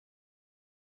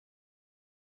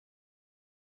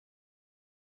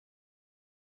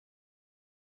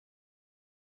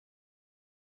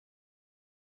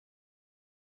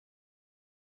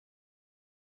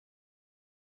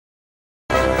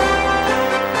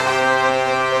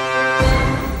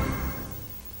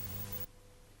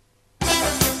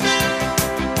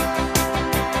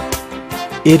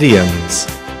Idioms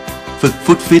ฝึก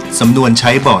ฟุตฟิตสำนวนใ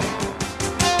ช้บ่อย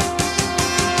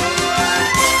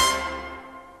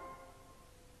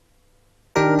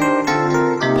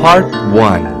Part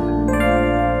 1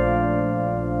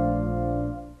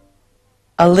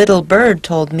 A little bird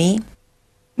told me.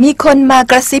 มีคนมา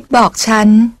กระซิบบอกฉัน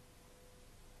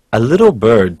A little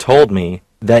bird told me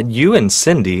that you and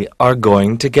Cindy are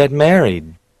going to get married.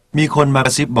 มีคนมาก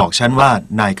ระซิบบอกฉันว่า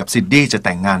นายกับซินดี้จะแ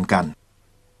ต่งงานกัน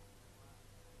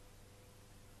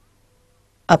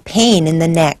A pain in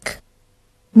the neck.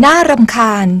 น่ารำค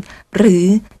าญหรือ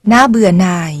น่าเบื่อห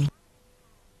น่าย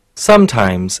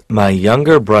Sometimes my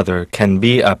younger brother can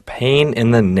be a pain in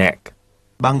the neck.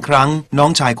 บางครั้งน้อ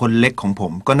งชายคนเล็กของผ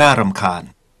มก็น่ารำคาญ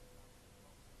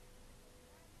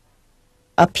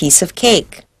A piece of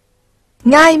cake.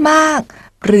 ง่ายมาก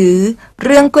หรือเ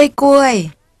รื่องกล้วย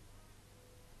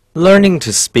Learning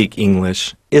to speak English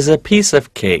is a piece of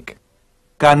cake.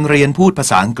 การเรียนพูดภา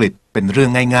ษาอังกฤษเป็นเรื่อ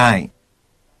งง่าย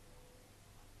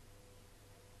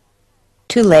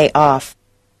To lay off.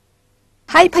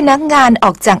 ๆให้พนักงานอ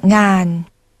อกจากงาน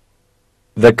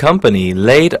The company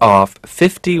laid off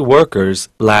 50 workers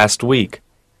last week.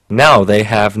 Now they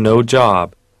have no job.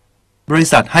 บริ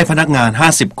ษัทให้พนักงาน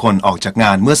50 คนออกจากง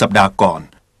านเมื่อสัปดาห์ก่อน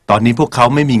ตอนนี้พวกเขา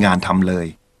ไม่มีงานทำเลย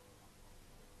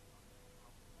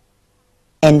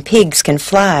And pigs can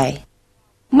fly.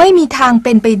 ไม่มีทางเ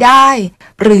ป็นไปได้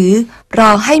หรือร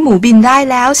อให้หมูบินได้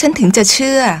แล้วฉันถึงจะเ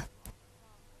ชื่อ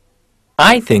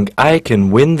I think I can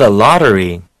win the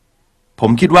lottery. ผ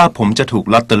มคิดว่าผมจะถูก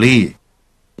ลอตเตอรี่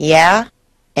Yeah,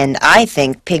 and I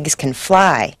think pigs can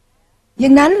fly. อย่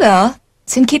างนั้นเหรอ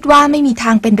ฉันคิดว่าไม่มีท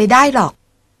างเป็นไปได้หรอก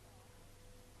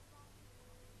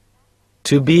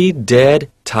To be dead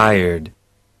tired.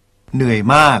 เหนื่อย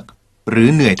มากหรือ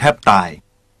เหนื่อยแทบตาย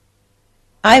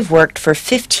I've worked for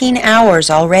 15 hours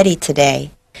already today,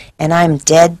 and I'm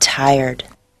dead tired.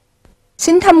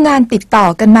 ฉันทำงานติดต่อ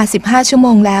กันมา15 ชั่วโม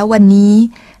งแล้ววันนี้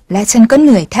และฉันก็เห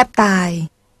นื่อยแทบตาย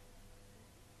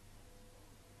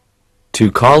To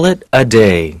call it a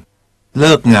day. เ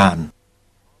ลิกงาน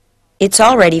It's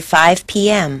already 5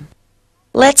 p.m.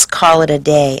 Let's call it a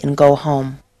day and go home.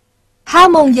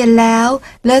 5 โมงเย็นแล้ว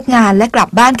เลิกงานและกลับ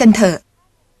บ้านกันเถอะ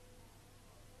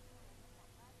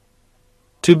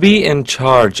To be in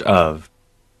charge of.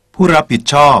 ผู้รับผิด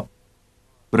ชอบ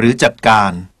หรือจัดกา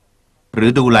รหรื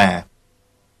อดูแล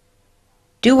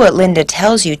Do what Linda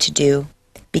tells you to do,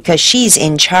 because she's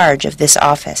in charge of this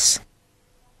office.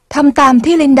 ทำตาม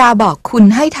ที่ลินดาบอกคุณ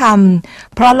ให้ท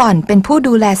ำเพราะหล่อนเป็นผู้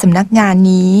ดูแลสำนักงาน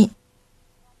นี้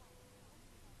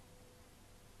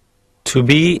To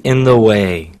be in the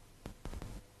way.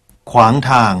 ขวาง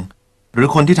ทางหรือ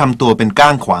คนที่ทำตัวเป็นก้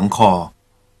างขวางคอ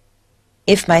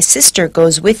If my sister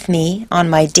goes with me on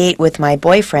my date with my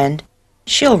boyfriend,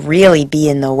 she'll really be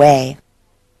in the way.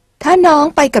 ถ้าน้อง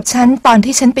ไปกับฉันตอน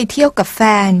ที่ฉันไปเที่ยวกับแฟ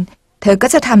นเธอก็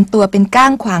จะทำตัวเป็นก้า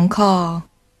งขวางคอ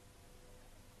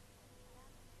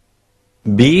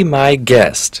Be my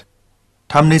guest.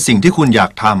 ทำในสิ่งที่คุณอยา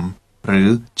กทำหรือ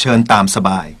เชิญตามสบ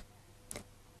าย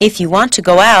If you want to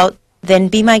go out, then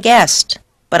be my guest,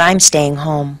 but I'm staying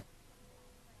home.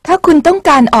 ถ้าคุณต้อง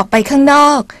การออกไปข้างน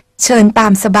อกเชิญตา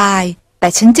มสบายแต่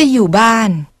ฉันจะอยู่บ้า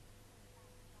น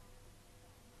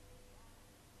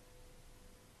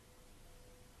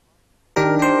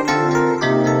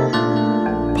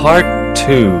Part 2.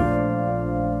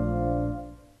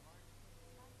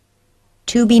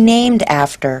 To be named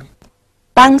after.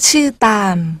 ตั้งชื่อตา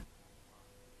ม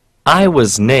I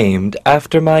was named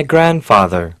after my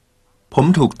grandfather. ผม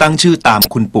ถูกตั้งชื่อตาม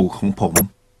คุณปู่ของผม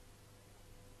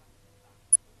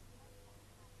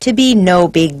To be no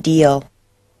big deal.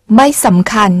 ไม่ส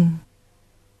ำคัญ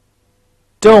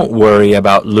Don't worry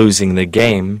about losing the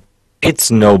game. It's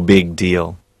no big deal.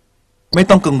 ไม่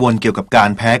ต้องกังวลเกี่ยวกับการ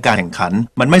แพ้การแข่งขัน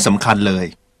มันไม่สำคัญเลย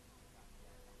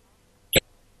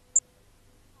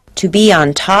To be on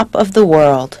top of the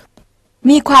world.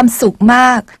 มีความสุขม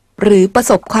ากหรือประ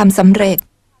สบความสำเร็จ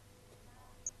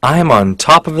I'm on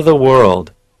top of the world.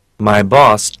 My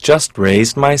boss just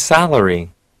raised my salary.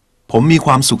 ผมมีค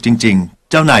วามสุขจริงๆ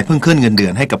เจ้านายเพิ่งขึ้นเงินเดื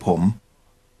อนให้กับผม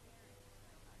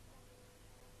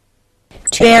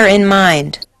To bear in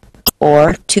mind,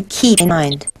 or to keep in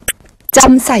mind. จ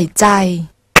ำใส่ใจ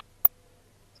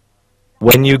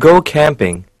When you go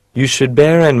camping, you should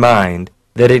bear in mind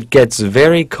that it gets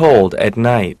very cold at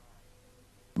night.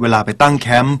 เวลาไปตั้งแค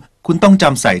มป์คุณต้องจ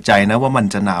ำใส่ใจนะว่ามัน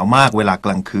จะหนาวมากเวลาก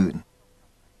ลางคืน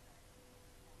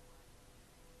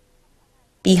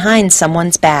Behind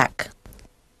someone's back.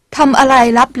 ทำอะไร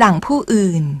ลับหลังผู้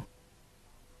อื่น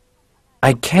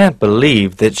I can't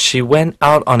believe that she went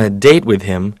out on a date with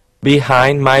him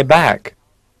behind my back.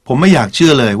 ผมไม่อยากเชื่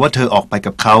อเลยว่าเธอออกไป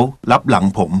กับเขาลับหลัง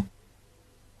ผม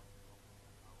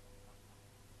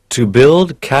To build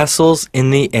castles in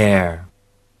the air.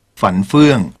 ฝันเฟื่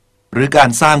องหรือการ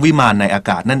สร้างวิมานในอา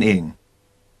กาศนั่นเอง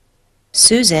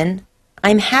Susan,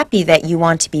 I'm happy that you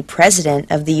want to be President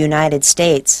of the United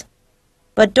States,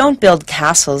 but don't build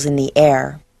castles in the air.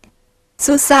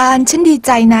 ซูซานฉันดีใ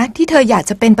จนะที่เธออยาก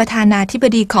จะเป็นประธานาธิบ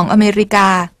ดีของอเมริกา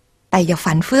แต่อย่า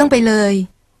ฝันเฟื่องไปเลย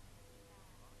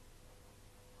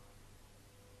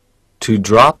To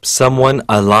drop someone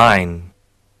a line.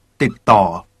 ติดต่อ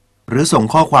หรือส่ง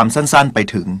ข้อความสั้นๆไป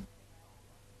ถึง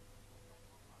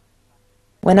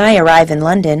When I arrive in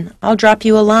London, I'll drop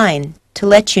you a line to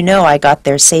let you know I got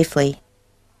there safely.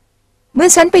 เมื่อ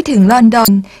ฉันไปถึงลอนดอ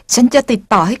นฉันจะติด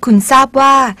ต่อให้คุณทราบ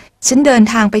ว่าฉันเดิน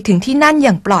ทางไปถึงที่นั่นอ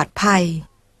ย่างปลอดภัย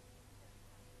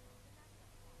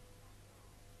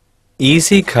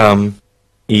Easy come,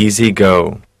 easy go.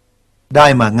 ได้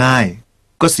มาง่าย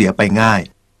ก็เสียไปง่าย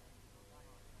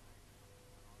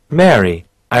Mary,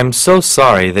 I'm so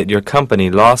sorry that your company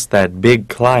lost that big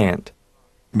client.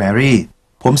 แมรี่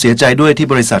ผมเสียใจด้วยที่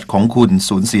บริษัทของคุณ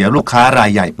สูญเสียลูกค้ารา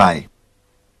ยใหญ่ไป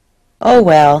Oh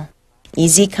well,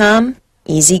 easy come,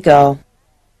 easy go.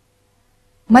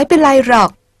 ไม่เป็นไรหรอก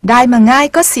ได้มาง่าย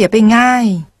ก็เสียไปง่าย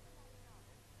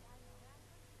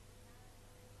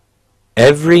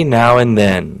Every now and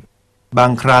then. บา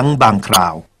งครั้งบางครา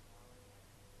ว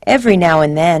Every now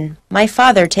and then, my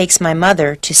father takes my mother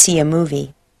to see a movie.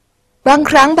 บาง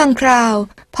ครั้งบางคราว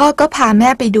พ่อก็พาแม่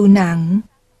ไปดูหนัง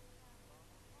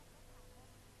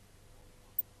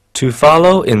To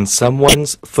follow in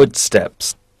someone's footsteps.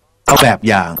 เอาแบบ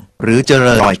อย่างหรือเจ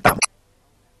ริญรอยตาม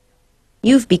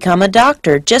You've become a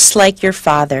doctor just like your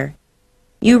father.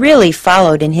 You really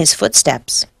followed in his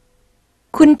footsteps.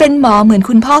 คุณเป็นหมอเหมือน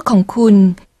คุณพ่อของคุณ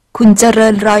คุณเจริ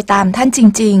ญรอยตามท่านจ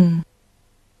ริงๆ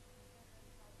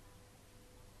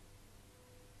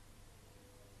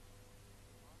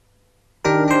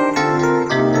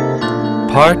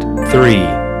Part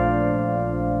 3.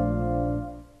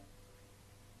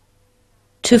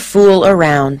 To fool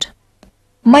around.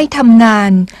 ไม่ทำงา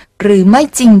นหรือไม่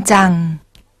จริงจัง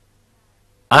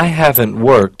I haven't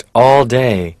worked all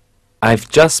day. I've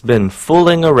just been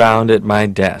fooling around at my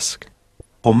desk.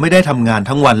 ผมไม่ได้ทำงาน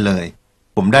ทั้งวันเลย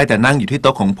ผมได้แต่นั่งอยู่ที่โ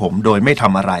ต๊ะของผมโดยไม่ท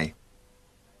ำอะไร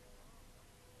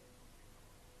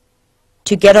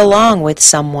To get along with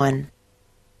someone.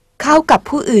 เข้ากับ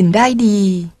ผู้อื่นได้ดี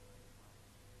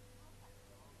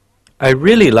I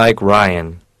really like Ryan.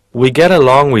 We get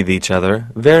along with each other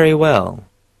very well.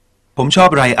 ผมชอบ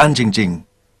ไรอันจริง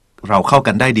ๆเราเข้า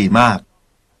กันได้ดีมาก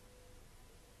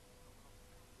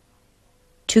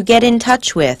To get in touch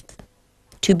with.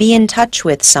 To be in touch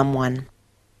with someone.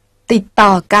 ติดต่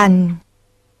อกัน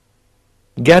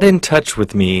Get in touch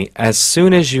with me as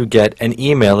soon as you get an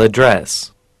email address.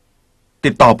 ติ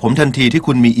ดต่อผมทันทีที่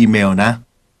คุณมีอีเมลนะ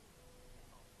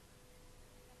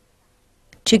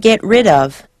To get rid of.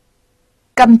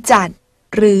 กำจัด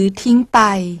หรือทิ้งไป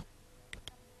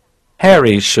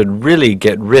Harry should really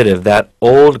get rid of that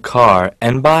old car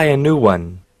and buy a new one.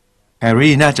 แฮร์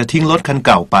รี่น่าจะทิ้งรถคันเ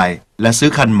ก่าไปและซื้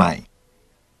อคันใหม่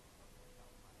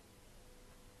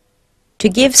To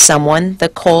give someone the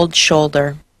cold shoulder.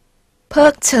 เพิ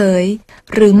กเฉย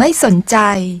หรือไม่สนใจ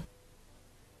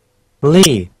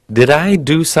Lee, did I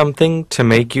do something to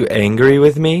make you angry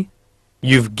with me?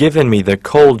 You've given me the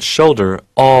cold shoulder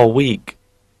all week.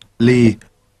 ลี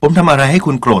ผมทำอะไรให้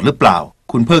คุณโกรธหรือเปล่า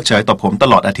คุณเพิกเฉยต่อผมต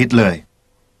ลอดอาทิตย์เลย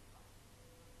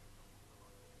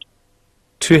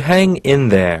To hang in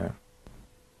there.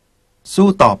 สู้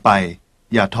ต่อไป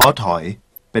อย่าท้อถอย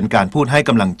เป็นการพูดให้ก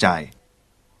ำลังใจ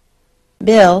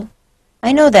Bill, I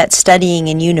know that studying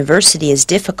in university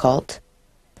is difficult,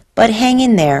 but hang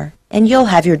in there and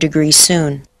you'll have your degree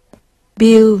soon.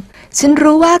 บิลฉัน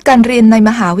รู้ว่าการเรียนใน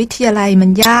มหาวิทยาลัยมั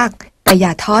นยากแต่อย่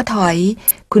าท้อถอย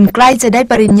คุณใกล้จะได้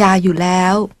ปริญญาอยู่แล้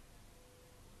ว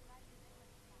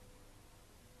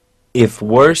If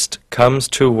worst comes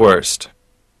to worst.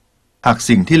 หาก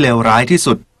สิ่งที่เลวร้ายที่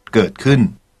สุดเกิดขึ้น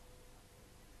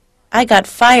I got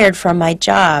fired from my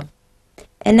job,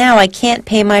 and now I can't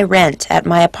pay my rent at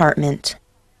my apartment.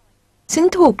 ฉัน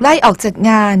ถูกไล่ออกจาก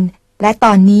งานและต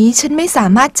อนนี้ฉันไม่สา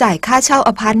มารถจ่ายค่าเช่า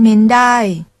อพาร์ตเมนต์ได้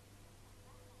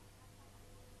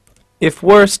If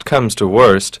worst comes to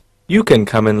worst, you can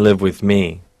come and live with me.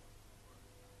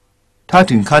 ถ้า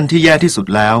ถึงขั้นที่แย่ที่สุด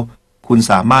แล้วคุณ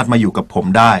สามารถมาอยู่กับผม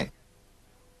ได้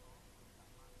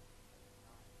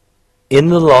In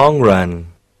the long run.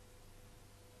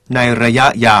 ในระยะ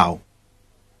ยาว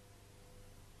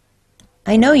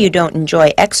I know you don't enjoy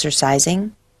exercising,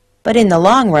 but in the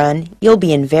long run, you'll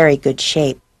be in very good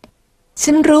shape.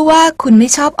 ฉันรู้ว่าคุณไม่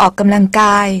ชอบออกกำลังก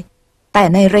าย แต่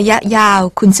ในระยะยาว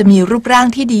คุณจะมีรูปร่าง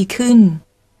ที่ดีขึ้น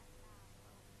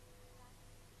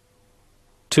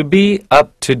To be up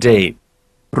to date.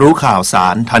 รู้ข่าวสา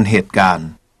รทันเหตุการณ์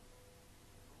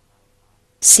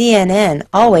CNN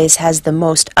always has the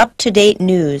most up-to-date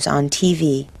news on TV.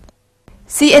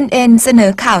 CNN เสน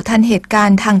อข่าวทันเหตุการ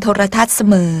ณ์ทางโทรทัศน์เส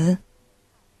มอ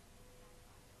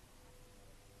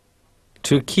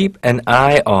To keep an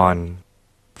eye on.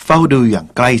 เฝ้าดูอย่าง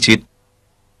ใกล้ชิด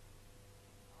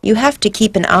You have to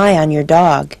keep an eye on your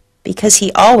dog because he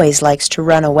always likes to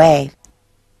run away.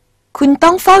 คุณต้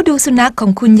องเฝ้าดูสุนัขขอ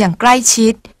งคุณอย่างใกล้ชิ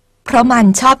ดเพราะมัน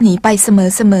ชอบหนีไปเส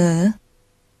มอ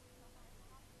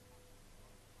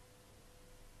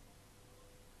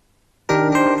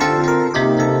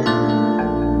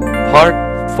Part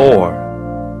 4.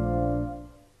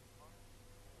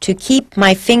 To keep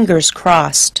my fingers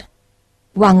crossed.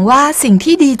 หวังว่าสิ่ง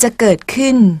ที่ดีจะเกิด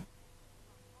ขึ้น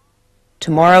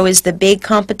Tomorrow is the big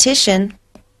competition.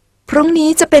 พรุ่งนี้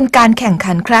จะเป็นการแข่ง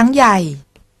ขันครั้งใหญ่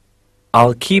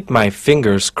I'll keep my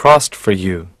fingers crossed for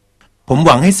you. ผมห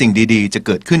วังให้สิ่งดีๆจะเ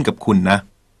กิดขึ้นกับคุณนะ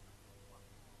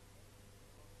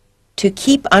To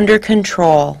keep under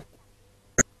control.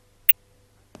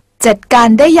 จัดการ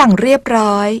ได้อย่างเรียบ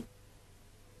ร้อย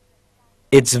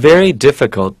It's very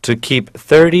difficult to keep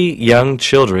 30 young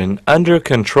children under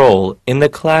control in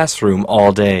the classroom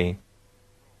all day.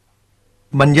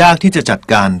 มันยากที่จะจัด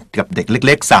การกับเด็กเ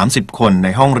ล็กๆ30 คนใน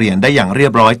ห้องเรียนได้อย่างเรีย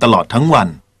บร้อยตลอดทั้งวัน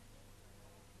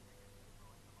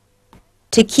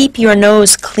To keep your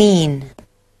nose clean.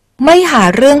 ไม่หา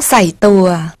เรื่องใส่ตัว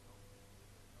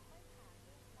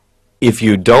If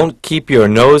you don't keep your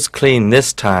nose clean this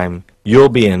time,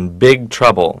 you'll be in big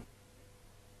trouble.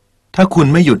 ถ้าคุณ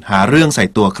ไม่หยุดหาเรื่องใส่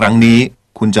ตัวครั้งนี้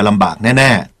คุณจะลำบากแ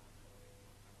น่ๆ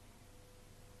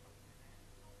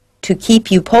To keep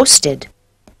you posted.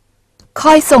 ค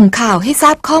อยส่งข่าวให้ทร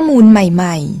าบข้อมูลให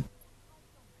ม่ๆ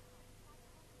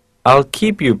I'll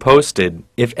keep you posted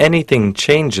if anything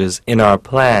changes in our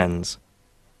plans.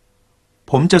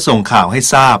 ผมจะส่งข่าวให้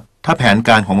ทราบถ้าแผนก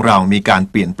ารของเรามีการ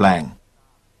เปลี่ยนแปลง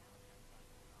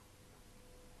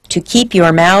To keep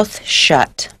your mouth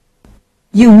shut.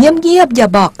 อยู่เงียบๆอย่า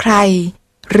บอกใคร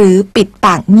หรือปิดป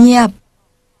ากเงียบ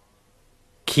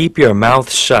Keep your mouth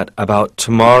shut about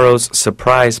tomorrow's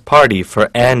surprise party for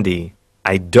Andy.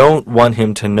 I don't want him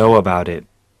to know about it.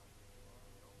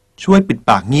 ช่วยปิด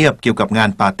ปากเงียบเกี่ยวกับงาน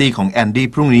ปาร์ตี้ของแอนดี้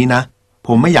พรุ่งนี้นะผ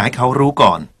มไม่อยากให้เขารู้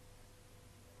ก่อน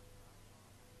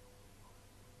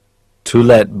To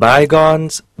let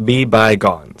bygones be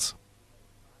bygones.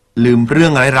 ลืมเรื่อ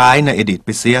งร้ายๆในอดีตไป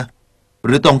เสียห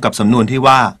รือตรงกับสำนวนที่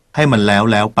ว่าให้มันแ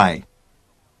ล้วไป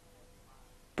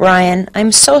Brian,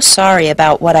 I'm so sorry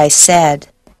about what I said.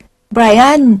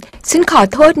 Brian ฉันขอ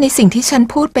โทษในสิ่งที่ฉัน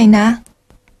พูดไปนะ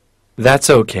That's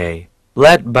okay.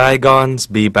 Let bygones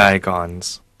be bygones.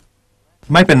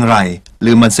 ไม่เป็นไร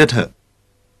ลืมมันเสียเถอะ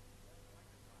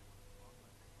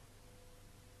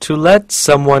To let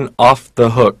someone off the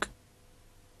hook.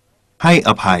 ให้อ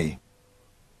ภัย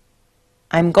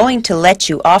I'm going to let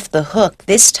you off the hook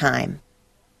this time,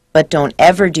 but don't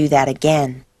ever do that again.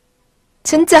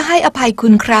 ฉันจะให้อภัยคุ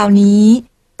ณคราวนี้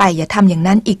แต่อย่าทำอย่าง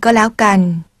นั้นอีกก็แล้วกัน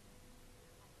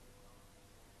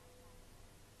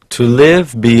To live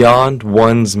beyond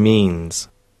one's means.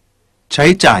 ใช้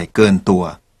จ่ายเกินตัว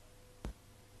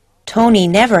Tony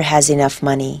never has enough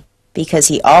money because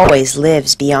he always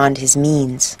lives beyond his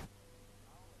means.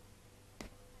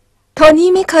 โทนี่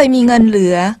ไม่เคยมีเงินเหลื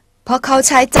อเพราะเขาใ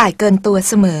ช้จ่ายเกินตัว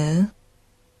เสมอ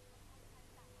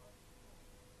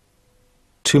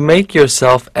To make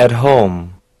yourself at home.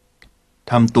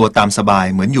 ทำตัวตามสบาย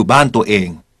เหมือนอยู่บ้านตัวเอง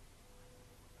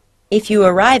If you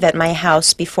arrive at my house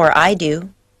before I do,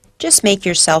 just make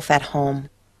yourself at home.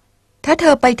 ถ้าเธ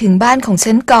อไปถึงบ้านของ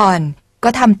ฉันก่อนก็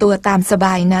ทำตัวตามสบ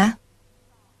ายนะ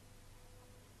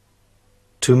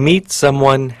To meet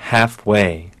someone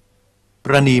halfway. ป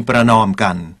ระนีประนอม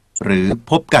กันหรือ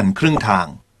พบกันครึ่งทาง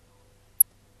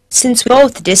Since we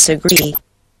both disagree,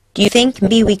 do you think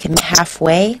maybe we can meet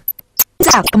halfway? จ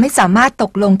ากไม่สามารถต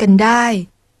กลงกันได้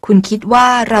คุณคิดว่า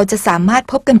เราจะสามารถ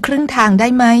พบกันครึ่งทางได้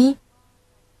ไหม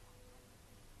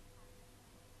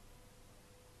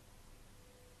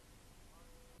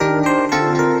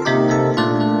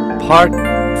Part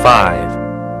 5.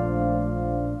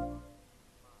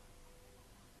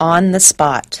 On the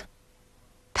spot.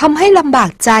 ทำให้ลำบา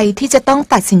กใจที่จะต้อง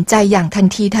ตัดสินใจอย่างทัน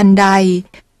ทีทันใด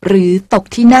หรือตก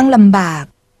ที่นั่งลำบาก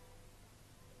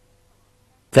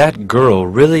That girl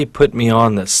really put me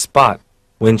on the spot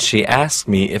when she asked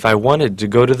me if I wanted to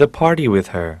go to the party with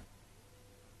her.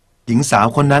 หญิงสาว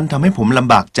คนนั้นทำให้ผมล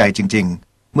ำบากใจจริง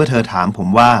ๆเมื่อเธอถามผม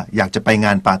ว่าอยากจะไปง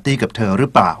านปาร์ตี้กับเธอหรือ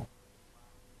เปล่า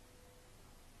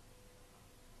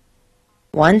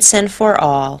once and for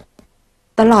all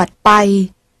ตลอดไป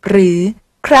หรือ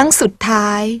ครั้งสุดท้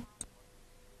าย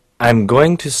I'm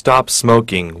going to stop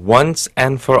smoking once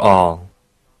and for all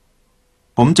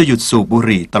ผมจะหยุดสูบบุห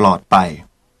รี่ตลอดไป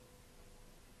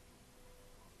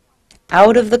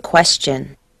out of the question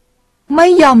ไม่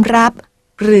ยอมรับ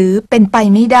หรือเป็นไป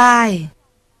ไม่ได้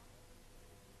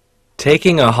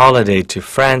Taking a holiday to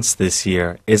France this year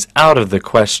is out of the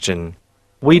question.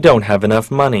 We don't have enough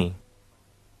money.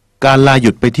 การลาห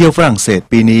ยุดไปเที่ยวฝรั่งเศส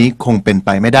ปีนี้คงเป็นไป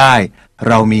ไม่ได้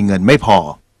เรามีเงินไม่พอ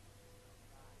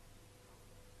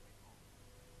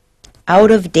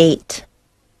out of date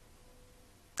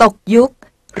ตกยุค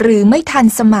หรือไม่ทัน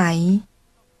สมัย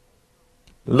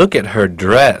Look at her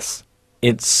dress.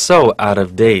 It's so out of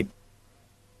date.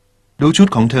 ดูชุด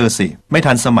ของเธอสิไม่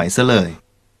ทันสมัยซะเลย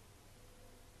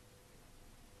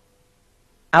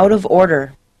out of order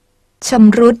ช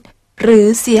ำรุดหรือ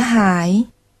เสียหาย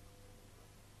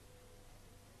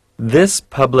This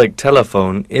public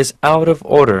telephone is out of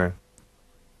order.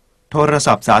 โทร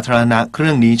ศัพท์สาธารณะเค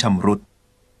รื่องนี้ชำรุด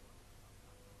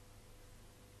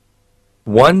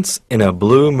Once in a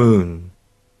blue moon.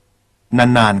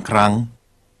 นานๆครั้ง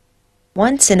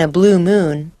once in a blue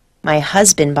moon my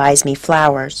husband buys me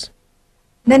flowers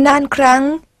นานๆครั้ง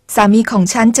สามีของ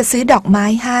ฉันจะซื้อดอกไม้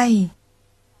ให้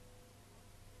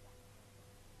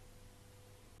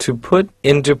To put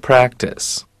into practice.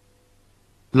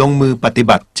 ลงมือปฏิ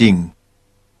บัติจริง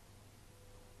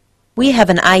We have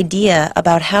an idea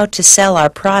about how to sell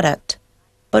our product,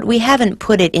 but we haven't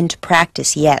put it into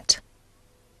practice yet.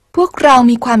 พวกเรา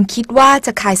มีความคิดว่าจ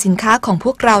ะขายสินค้าของพ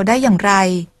วกเราได้อย่างไร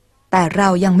แต่เรา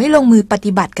ยังไม่ลงมือป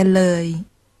ฏิบัติกันเลย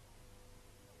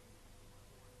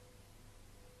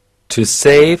To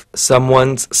save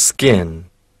someone's skin.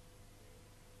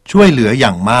 ช่วยเหลืออย่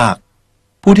างมาก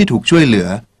ผู้ที่ถูกช่วยเหลือ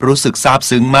รู้สึกซาบ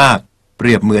ซึ้งมากเป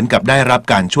รียบเหมือนกับได้รับ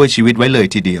การช่วยชีวิตไว้เลย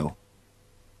ทีเดียว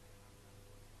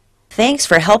Thanks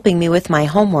for helping me with my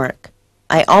homework.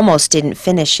 I almost didn't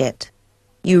finish it.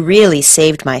 You really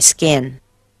saved my skin.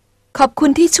 ขอบคุณ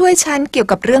ที่ช่วยฉันเกี่ยว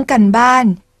กับเรื่องการบ้าน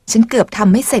ฉันเกือบท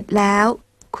ำไม่เสร็จแล้ว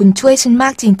คุณช่วยฉันมา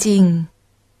กจริงๆ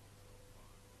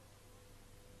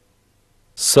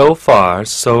So far,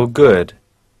 so good.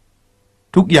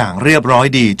 ทุกอย่างเรียบร้อย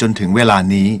ดีจนถึงเวลา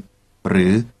นี้หรื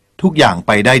อทุกอย่างไ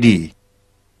ปได้ดี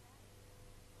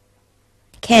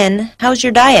Ken, how's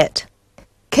your diet?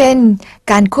 เคน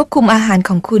การควบคุมอาหารข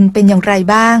องคุณเป็นอย่างไร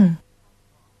บ้าง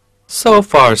So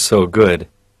far, so good.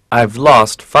 I've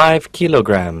lost 5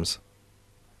 kilograms.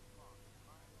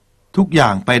 ทุกอย่า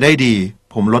งไปได้ดี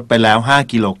ผมลดไปแล้ว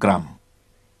5 กิโลกรัม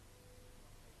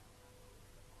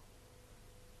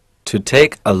To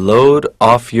take a load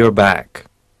off your back.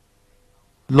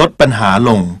 ลดปัญหาล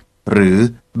งหรือ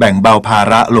แบ่งเบาภา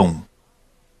ระลง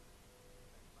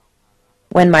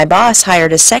When my boss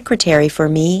hired a secretary for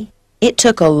me, it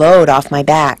took a load off my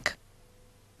back.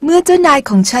 เมื่อเจ้านาย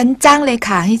ของฉันจ้างเลข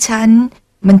าให้ฉัน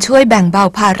มันช่วยแบ่งเบา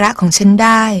ภาระของฉันไ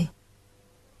ด้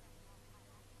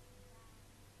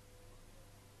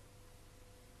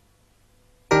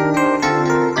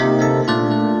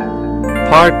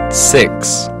Part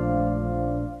 6.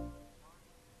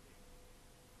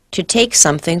 To take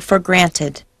something for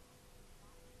granted.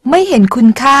 ไม่เห็นคุณ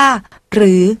ค่าห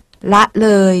รือละเล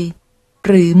ย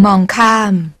หรือมองข้า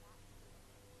ม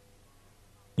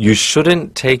You shouldn't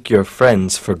take your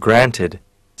friends for granted.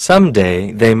 Someday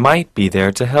they might be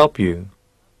there to help you.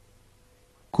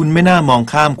 คุณไม่น่ามอง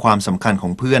ข้ามความสำคัญขอ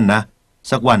งเพื่อนนะ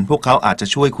สักวันพวกเขาอาจจะ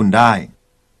ช่วยคุณได้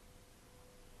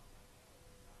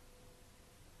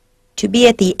To be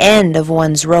at the end of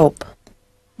one's rope.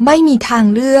 ไม่มีทาง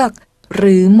เลือกห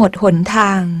รือหมดหนท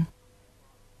าง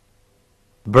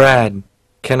Brad,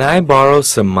 can I borrow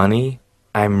some money?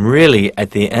 I'm really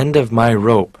at the end of my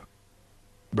rope.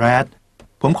 Brad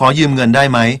ผมขอยืมเงินได้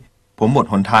ไหมผมหมด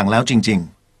หนทางแล้วจริง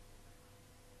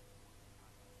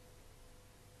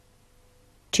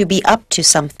To be up to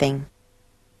something.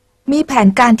 มีแผน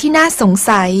การที่น่าสง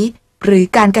สัยหรือ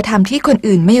การกระทำที่คน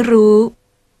อื่นไม่รู้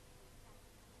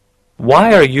Why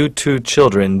are you two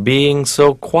children being so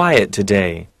quiet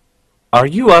today? Are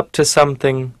you up to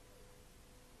something? ๆ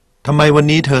ทำไมวัน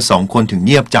นี้เธอสองคนถึงเ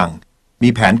งียบจังมี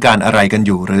แผนการอะไรกันอ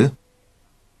ยู่หรือ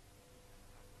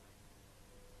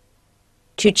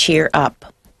To cheer up.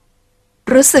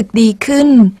 รู้สึกดีขึ้น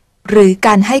หรือก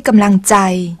ารให้กำลังใจ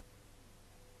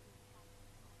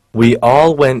We all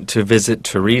went to visit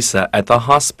Teresa at the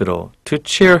hospital to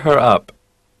cheer her up.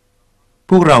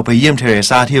 พวกเราไปเยี่ยมเทเร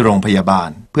ซาที่โรงพยาบาล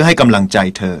เพื่อให้กำลังใจ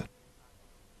เธอ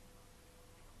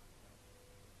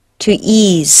To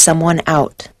ease someone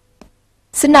out.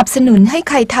 สนับสนุนให้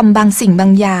ใครทำบางสิ่งบา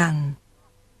งอย่าง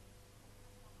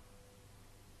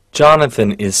Jonathan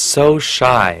is so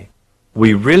shy. We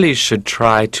really should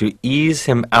try to ease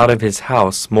him out of his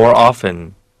house more often.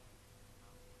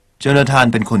 โจนาธาน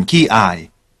เป็นคนขี้อาย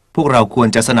พวกเราควร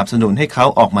จะสนับสนุนให้เขา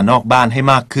ออกมานอกบ้านให้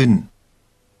มากขึ้น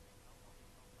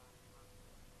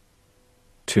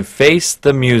To face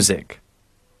the music.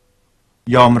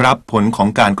 ยอมรับผลของ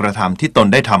การกระทำที่ตน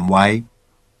ได้ทำไว้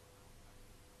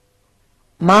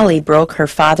Molly broke her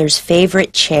father's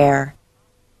favorite chair.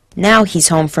 Now he's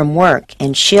home from work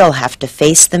and she'll have to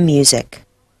face the music.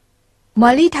 มอ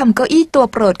ลลี่ทำเก้าอี้ตัว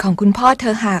โปรดของคุณพ่อเธ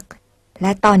อหักแล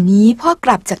ะตอนนี้พ่อก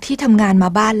ลับจากที่ทำงานมา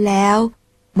บ้านแล้ว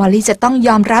มอลลี่จะต้องย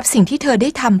อมรับสิ่งที่เธอได้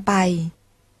ทำไป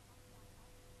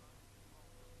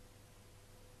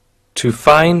To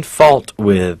find fault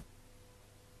with.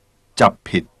 จับ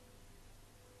ผิด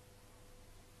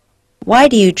Why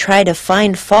do you try to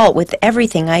find fault with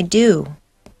everything I do?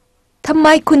 ทำไม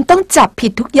คุณต้องจับผิ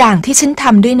ดทุกอย่างที่ฉันท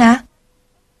ำด้วยนะ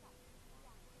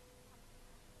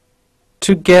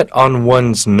To get on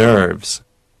one's nerves.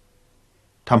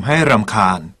 ทำให้รำค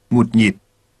าญหงุดหงิด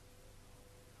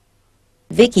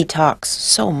Vicky talks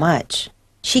so much.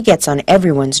 She gets on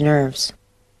everyone's nerves.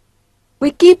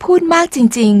 วิกกี้พูดมากจ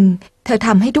ริงๆเธอท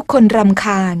ำให้ทุกคนรำค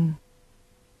าญ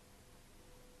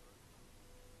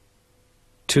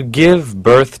To give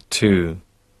birth to.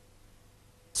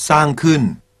 สร้างขึ้น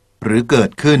หรือเกิ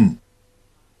ดขึ้น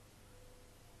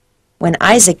When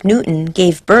Isaac Newton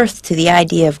gave birth to the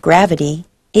idea of gravity,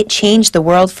 it changed the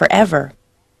world forever.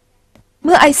 เ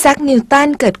มื่อไอแซคนิวตัน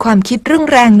เกิดความคิดเรื่อง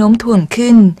แรงโน้มถ่วง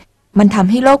ขึ้นมันทำ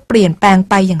ให้โลกเปลี่ยนแปลง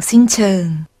ไปอย่างสิ้นเชิง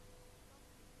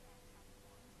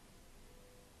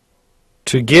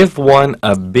To give one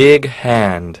a big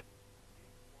hand.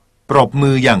 ปรบ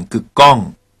มืออย่างกึกก้อง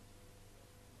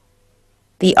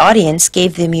The audience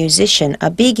gave the musician a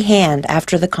big hand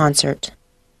after the concert.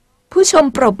 ผู้ชม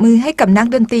ปรบมือให้กับนัก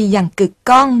ดนตรีอย่างกึก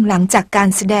ก้องหลังจากการ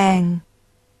แสดง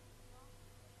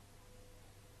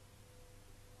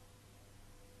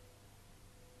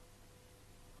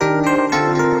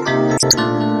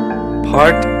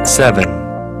Part 7.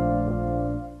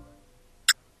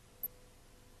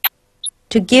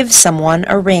 To give someone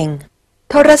a ring.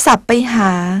 โทรศัพท์ไปห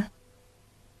า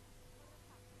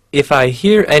If I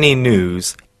hear any news,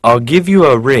 I'll give you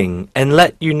a ring and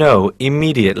let you know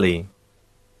immediately.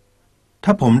 ถ้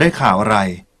าผมได้ข่าวอะไร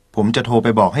ผมจะโทรไป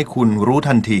บอกให้คุณรู้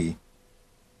ทันที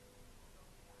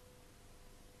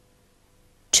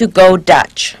To go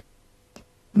Dutch.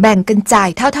 แบ่งกันจ่าย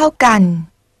เท่าๆกัน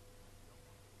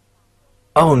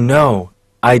Oh no,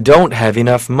 I don't have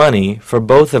enough money for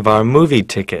both of our movie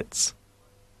tickets.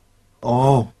 โอ้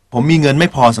ผมมีเงินไม่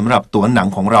พอสำหรับตั๋วหนัง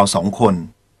ของเราสองคน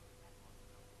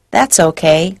That's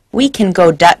okay. We can go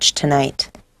Dutch tonight.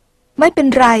 ไม่เป็น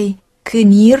ไรคืน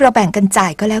นี้เราแบ่งกันจ่า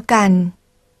ยก็แล้วกัน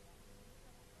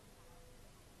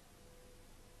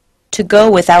To go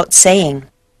without saying.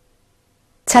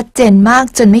 ชัดเจนมาก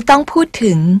จนไม่ต้องพูด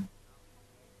ถึง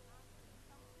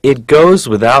It goes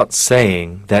without saying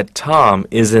that Tom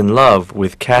is in love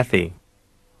with Kathy.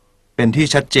 เป็นที่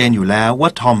ชัดเจนอยู่แล้วว่า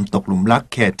ทอมตกหลุมรัก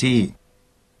แคที่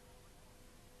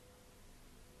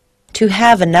To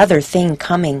have another thing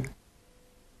coming.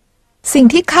 สิ่ง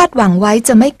ที่คาดหวังไว้จ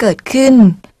ะไม่เกิดขึ้น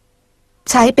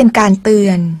ใช้เป็นการเตื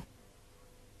อน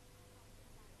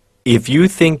If you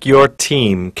think your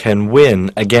team can win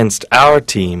against our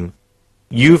team,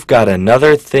 you've got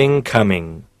another thing coming.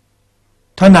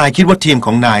 ถ้านายคิดว่าทีมข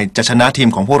องนายจะชนะทีม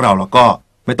ของพวกเราแล้วก็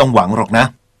ไม่ต้องหวังหรอกนะ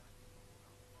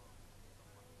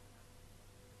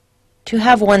To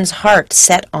have one's heart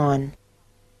set on.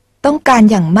 ต้องการ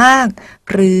อย่างมาก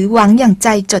หรือหวังอย่างใจ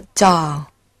จดจ่อ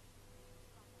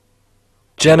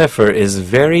Jennifer is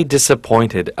very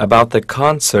disappointed about the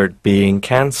concert being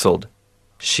cancelled.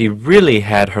 She really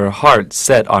had her heart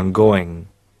set on going.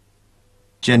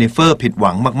 เจนนิเฟอร์ผิดห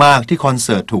วังมากๆที่คอนเ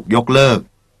สิร์ตถูกยกเลิก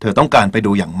เธอต้องการไป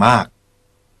ดูอย่างมาก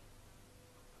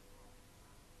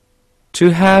To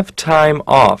have time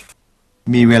off.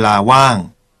 มีเวลาว่าง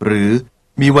หรือ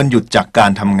มีวันหยุดจากกา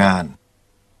รทำงาน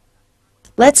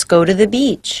Let's go to the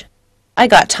beach. I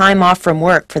got time off from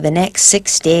work for the next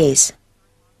 6 days.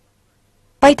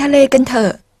 ไปทะเลกันเถอ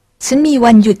ะฉันมี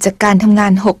วันหยุดจากการทำงา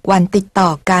น6 วันติดต่อ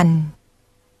กัน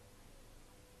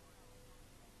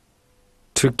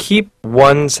To keep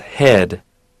one's head.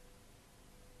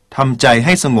 ทำใจใ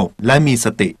ห้สงบและมีส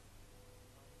ติ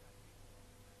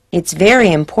It's very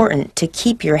important to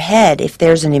keep your head if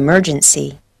there's an emergency.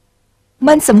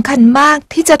 มันสำคัญมาก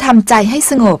ที่จะทำใจให้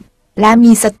สงบและ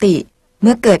มีสติเ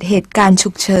มื่อเกิดเหตุการณ์ฉุ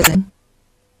กเฉิน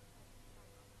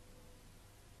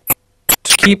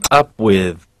To keep up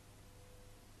with.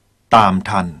 ตาม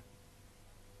ทัน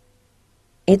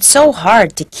It's so hard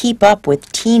to keep up with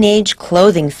teenage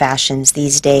clothing fashions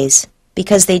these days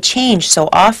because they change so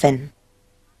often.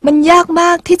 มันยากม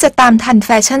ากที่จะตามทันแฟ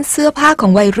ชั่นเสื้อผ้าขอ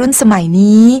งวัยรุ่นสมัย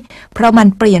นี้เพราะมัน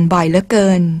เปลี่ยนบ่อยเหลือเกิ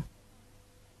น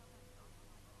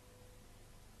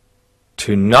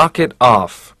To knock it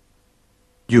off.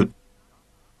 หยุด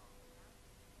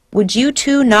Would you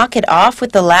two knock it off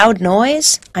with the loud noise?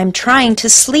 I'm trying to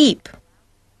sleep.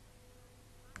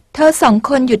 เธอสอง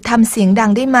คนหยุดทำเสียงดั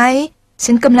งได้ไหม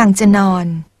ฉันกำลังจะนอน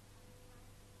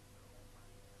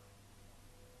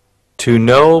To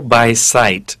know by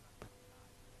sight.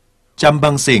 จำบ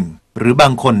างสิ่งหรือบา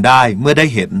งคนได้เมื่อได้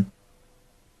เห็น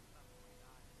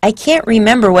I can't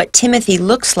remember what Timothy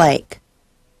looks like,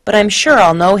 but I'm sure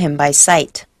I'll know him by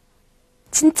sight.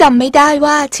 ฉันจำไม่ได้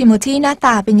ว่าทิโมธีหน้าต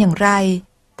าเป็นอย่างไร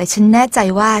แต่ฉันแน่ใจ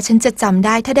ว่าฉันจะจำไ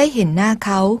ด้ถ้าได้เห็นหน้าเข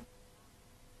า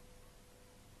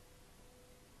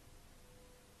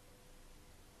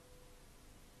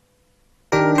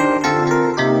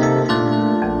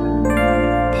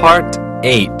Part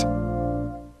 8.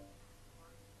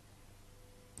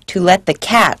 To let the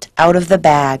cat out of the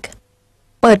bag.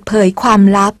 เปิดเผยความ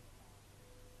ลับ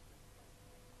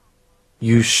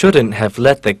You shouldn't have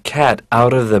let the cat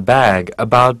out of the bag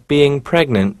about being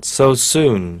pregnant so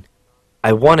soon.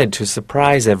 I wanted to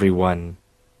surprise everyone.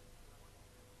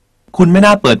 คุณไม่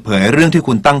น่าเปิดเผยเรื่องที่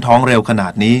คุณตั้งท้องเร็วขนา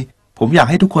ดนี้ผมอยาก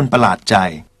ให้ทุกคนประหลาดใจ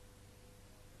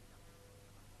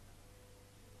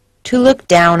To look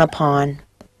down upon.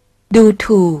 ดู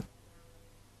ถูก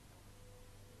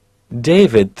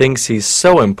David thinks he's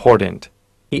so important.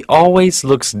 He always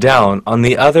looks down on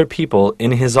the other people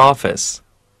in his office.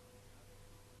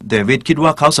 เดวิดคิดว่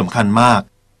าเขาสำคัญมาก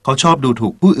เขาชอบดูถู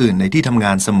กผู้อื่นในที่ทำง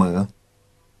านเสมอ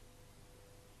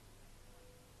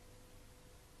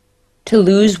To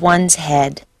lose one's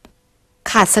head.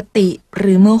 ขาดสติห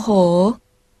รือโมโห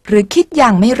หรือคิดอย่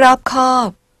างไม่รอบคอบ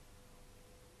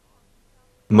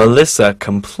Melissa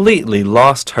completely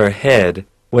lost her head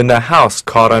when the house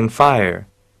caught on fire.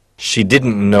 She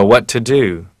didn't know what to do.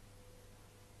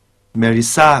 เมลิ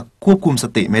ซาควบคุมส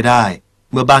ติไม่ได้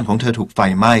เมื่อบ้านของเธอถูกไฟ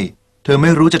ไหม้เธอไม่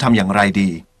รู้จะทำอย่างไร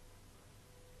ดี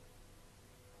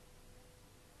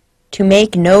To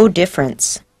make no difference.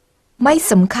 ไม่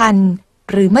สำคัญ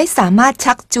หรือไม่สามารถ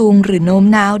ชักจูงหรือโน้ม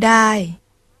น้าวได้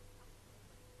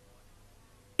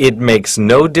It makes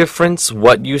no difference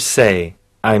what you say.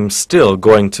 I'm still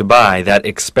going to buy that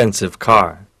expensive car.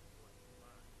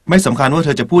 ไม่สำคัญว่าเธ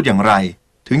อจะพูดอย่างไร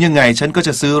ถึงยังไงฉันก็จ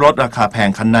ะซื้อรถราคาแพง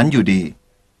คันนั้นอยู่ดี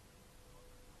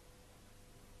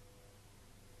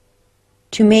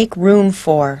To make room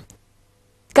for.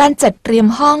 การจัดเตรียม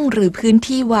ห้องหรือพื้น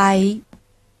ที่ไว้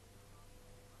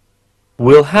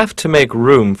We'll have to make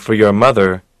room for your mother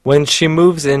when she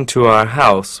moves into our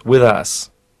house with us.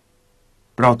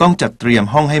 เราต้องจัดเตรียม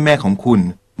ห้องให้แม่ของคุณ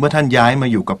เมื่อท่านย้ายมา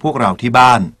อยู่กับพวกเราที่บ้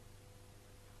าน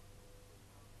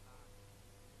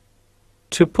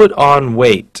To put on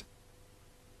weight.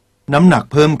 น้ำหนัก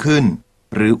เพิ่มขึ้น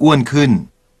หรืออ้วนขึ้น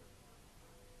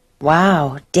Wow,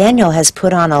 Daniel has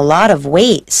put on a lot of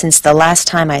weight since the last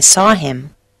time I saw him.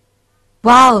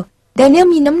 ว้าวแดเนียล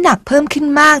มีน้ำหนักเพิ่มขึ้น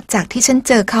มากจากที่ฉันเ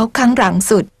จอเขาครั้งหลัง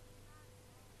สุด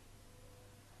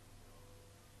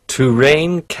To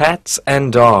rain cats and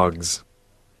dogs.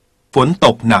 ฝนต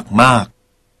กหนักมาก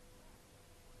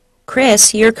Chris,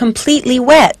 you're completely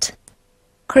wet.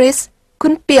 คริสคุ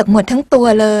ณเปียกหมดทั้งตัว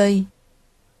เลย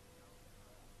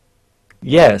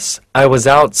Yes, I was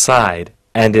outside,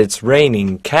 and it's raining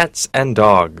cats and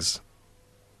dogs.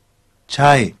 ใ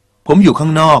ช่ผมอยู่ข้า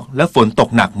งนอกและฝนตก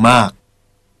หนักมาก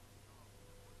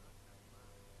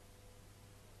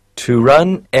To run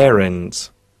errands.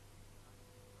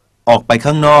 ออกไป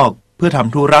ข้างนอกเพื่อท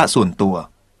ำธุระส่วนตัว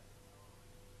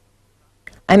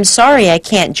I'm sorry I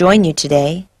can't join you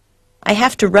today. I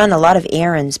have to run a lot of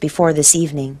errands before this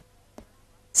evening.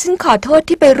 ฉันขอโทษ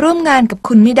ที่ไปร่วมงานกับ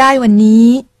คุณไม่ได้วันนี้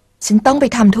ฉันต้องไป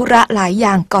ทำธุระหลายอ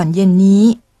ย่างก่อนเย็นนี้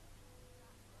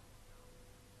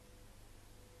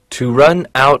To run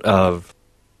out of.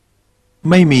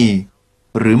 ไม่มี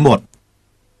หรือหมด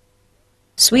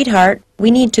Sweetheart, we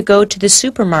need to go to the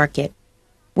supermarket.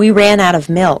 We ran out of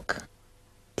milk.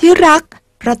 ที่รัก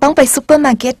เราต้องไปซุปเปอร์ม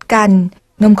าร์เก็ตกัน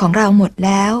นมของเราหมดแ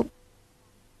ล้ว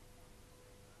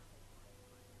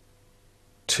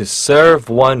To serve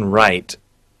one right.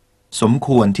 สมค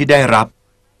วรที่ได้รับ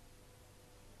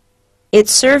It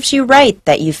serves you right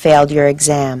that you failed your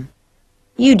exam.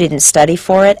 You didn't study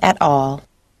for it at all.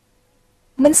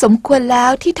 มันสมควรแล้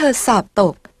วที่เธอสอบต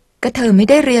กก็เธอไม่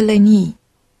ได้เรียนเลยนี่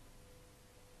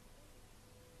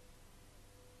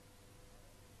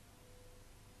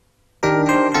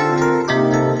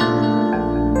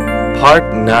Part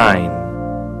 9.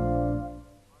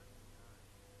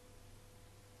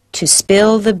 To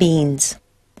spill the beans.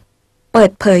 เปิ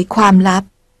ดเผยความลับ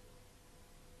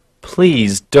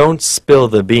Please don't spill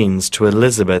the beans to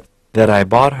Elizabeth that I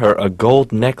bought her a gold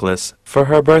necklace for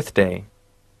her birthday.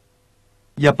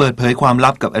 อย่าเปิดเผยความ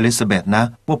ลับกับอลิซาเบธนะ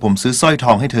ว่าผมซื้อสร้อยท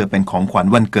องให้เธอเป็นของขวัญ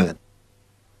วันเกิด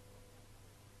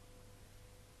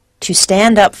To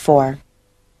stand up for.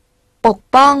 ปก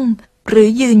ป้องหรือ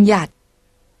ยืนหยัด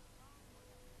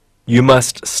You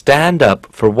must stand up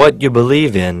for what you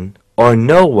believe in, or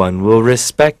no one will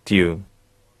respect you.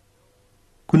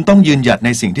 คุณต้องยืนหยัดใน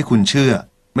สิ่งที่คุณเชื่อ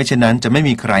ไม่เช่นนั้นจะไม่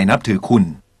มีใครนับถือคุณ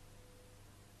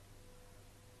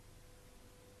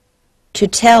To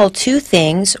tell two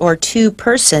things or two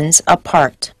persons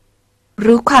apart.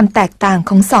 รู้ความแตกต่าง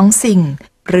ของสองสิ่ง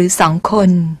หรือสองค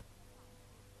น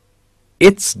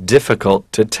It's difficult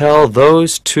to tell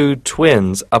those two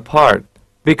twins apart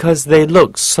because they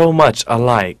look so much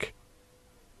alike.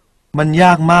 มันย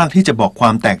ากมากที่จะบอกควา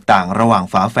มแตกต่างระหว่าง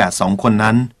ฝาแฝดสองคน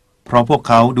นั้นเพราะพวก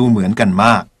เขาดูเหมือนกันม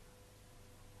าก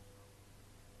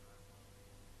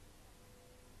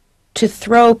To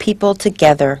throw people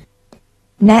together.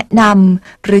 แนะน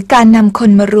ำหรือการนำค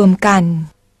นมารวมกัน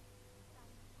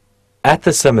At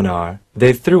the seminar,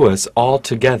 they threw us all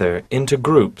together into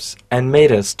groups and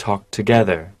made us talk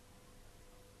together.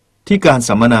 ที่การ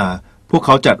สัมมนาพวกเข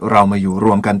าจัดเรามาอยู่ร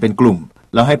วมกันเป็นกลุ่ม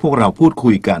แล้วให้พวกเราพูด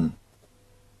คุยกัน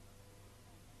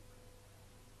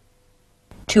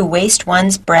To waste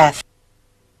one's breath.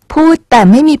 พูดแต่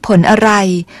ไม่มีผลอะไร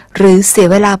หรือเสีย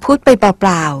เวลาพูดไปเป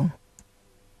ล่าๆ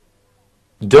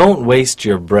Don't waste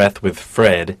your breath with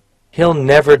Fred. He'll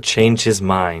never change his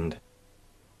mind.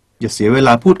 อย่าเสียเวล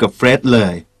าพูดกับเฟร็ดเล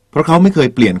ยเพราะเขาไม่เคย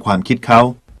เปลี่ยนความคิดเขา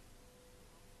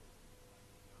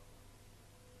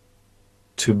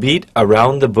To beat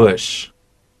around the bush.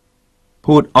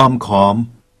 พูดอ้อมค้อม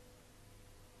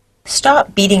Stop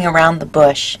beating around the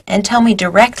bush and tell me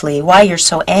directly why you're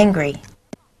so angry.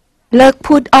 เลิก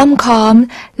พูดอ้อมค้อม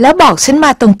แล้วบอกฉันม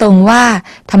าตรงๆว่า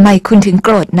ทำไมคุณถึงโก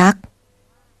รธนัก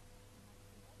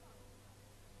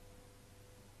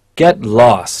Get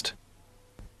lost.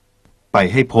 ไป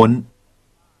ให้พ้น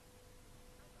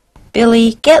Billy,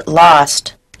 get lost.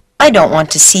 I don't want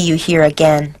to see you here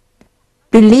again.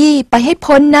 บิลลี่ไปให้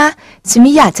พ้นนะฉันไ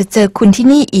ม่อยากจะเจอคุณที่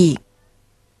นี่อีก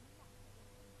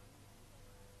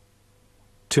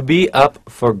To be up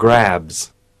for grabs.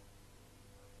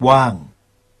 ว่าง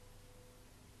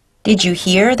Did you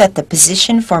hear that the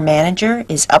position for manager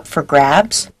is up for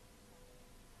grabs?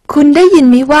 คุณได้ยิน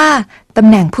ไหมว่าตำ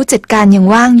แหน่งผู้จัดการยัง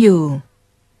ว่างอยู่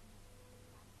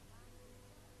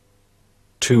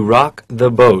To rock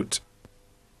the boat.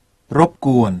 รบก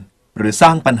วนหรือสร้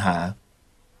างปัญหา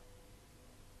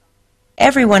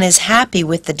Everyone is happy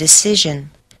with the decision,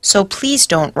 so please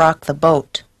don't rock the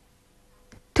boat.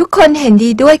 ทุกคนเห็นดี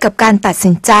ด้วยกับการตัด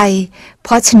สินใจเพ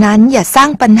ราะฉะนั้นอย่าสร้าง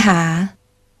ปัญหา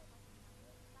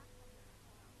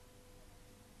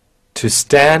To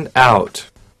stand out.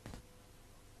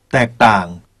 แตกต่าง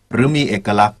หรือมีเอก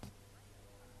ลักษณ์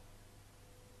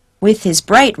With his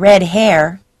bright red hair,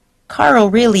 Carl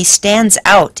really stands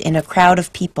out in a crowd of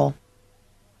people.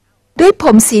 ด้วยผ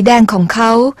มสีแดงของเข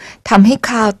าทำให้ค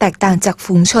าร์ลแตกต่างจาก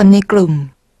ฝูงชนในกลุ่ม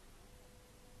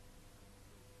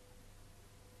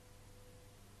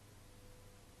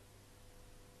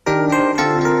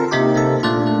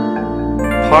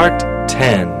Part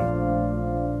 10.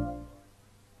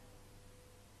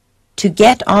 To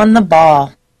get on the ball.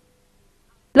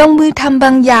 ลงมือทำบ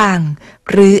างอย่าง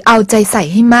หรือเอาใจใส่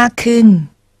ให้มากขึ้น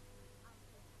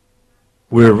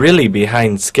We're really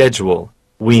behind schedule.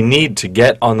 We need to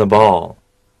get on the ball.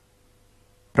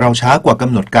 เราช้ากว่าก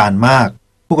ำหนดการมาก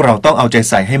พวกเราต้องเอาใจ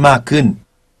ใส่ให้มากขึ้น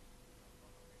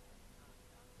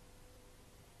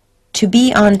To be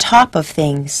on top of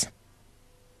things.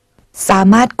 สา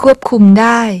มารถควบคุมไ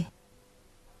ด้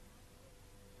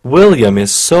William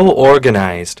is so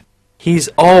organized. He's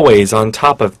always on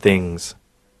top of things.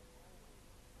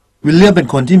 วิลเลียมเป็น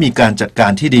คนที่มีการจัดกา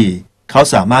รที่ดีเขา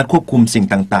สามารถควบคุมสิ่ง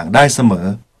ต่างๆได้เสมอ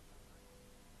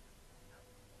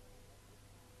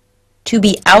To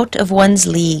be out of one's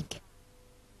league.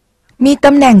 มีต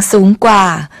ำแหน่งสูงกว่า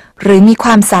หรือมีคว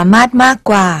ามสามารถมาก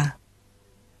กว่า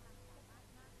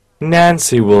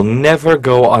Nancy will never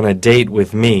go on a date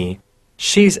with me.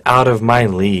 She's out of my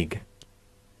league.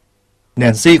 แน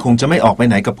นซี่คงจะไม่ออกไป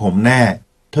ไหนกับผมแน่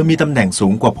เธอมีตำแหน่งสู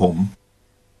งกว่าผม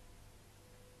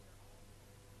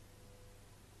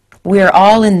We're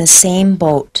all in the same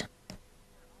boat.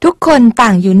 ทุกคนต่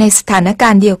างอยู่ในสถานกา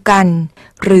รณ์เดียวกัน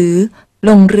หรือล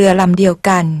งเรือลำเดียว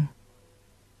กัน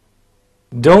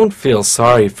Don't feel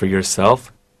sorry for yourself.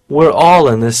 We're all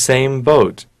in the same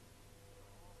boat.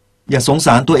 อย่าสงส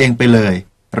ารตัวเองไปเลย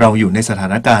เราอยู่ในสถา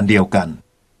นการณ์เดียวกัน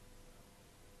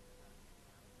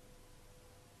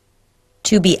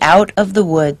To be out of the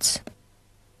woods.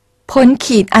 พ้น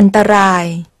ขีดอันตราย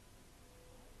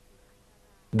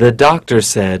The doctor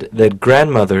said that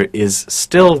grandmother is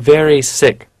still very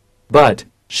sick, but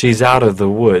she's out of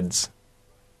the woods.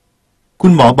 คุ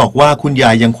ณหมอบอกว่าคุณย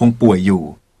ายยังคงป่วยอยู่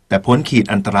แต่พ้นขีด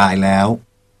อันตรายแล้ว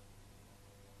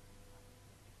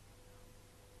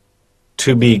To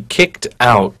be kicked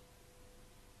out.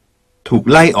 ถูก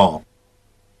ไล่ออก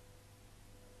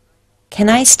Can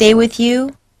I stay with you?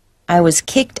 I was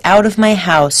kicked out of my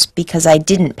house because I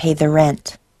didn't pay the rent.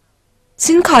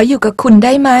 ฉันขออยู่กับคุณไ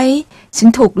ด้ไหมฉัน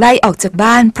ถูกไล่ออกจาก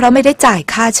บ้านเพราะไม่ได้จ่าย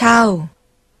ค่าเช่า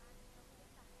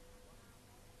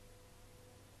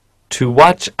To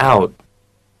watch out.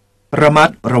 ระมัด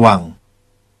ระวัง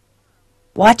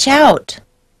Watch out!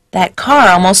 That car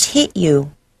almost hit you.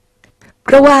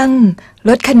 ระวังร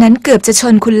ถคันนั้นเกือบจะช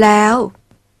นคุณแล้ว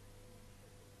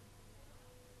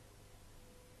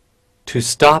To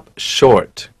stop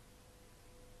short.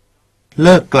 เ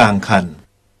ลิกกลางคัน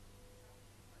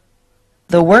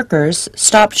The workers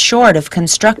stopped short of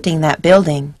constructing that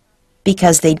building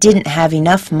because they didn't have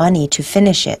enough money to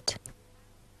finish it.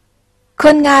 ค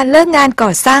นงานเลิกงานก่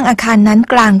อสร้างอาคารนั้น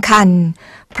กลางคัน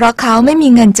เพราะเขาไม่มี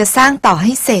เงินจะสร้างต่อใ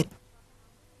ห้เสร็จ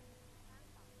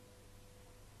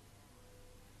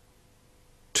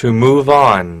To move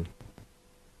on.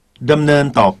 ดำเนิน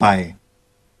ต่อไป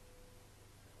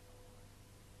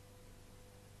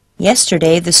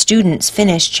Yesterday the students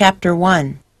finished chapter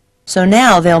 1, so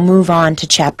now they'll move on to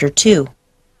chapter 2.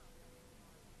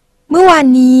 เมื่อวาน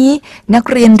นี้นัก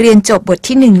เรียนเรียนจบบท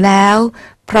ที่หนึ่งแล้ว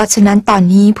เพราะฉะนั้นตอน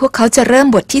นี้พวกเขาจะเริ่ม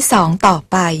บทที่สองต่อ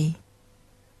ไป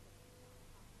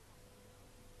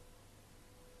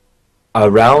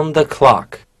Around the clock.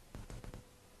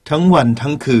 ทั้งวัน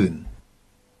ทั้งคืน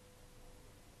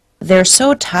They're so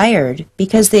tired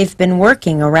because they've been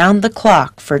working around the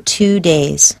clock for 2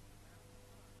 days.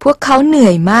 พวกเขาเหนื่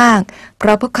อยมากเพร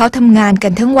าะพวกเขาทำงานกั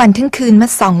นทั้งวันทั้งคืนมา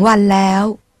2 วันแล้ว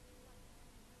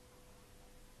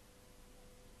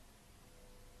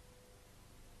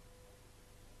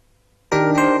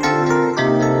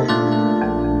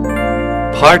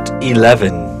Part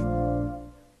 11.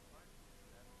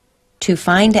 To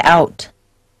find out.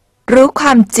 รู้คว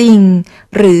ามจริง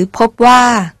หรือพบว่า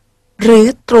หรือ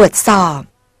ตรวจสอบ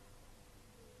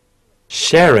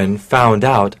Sharon found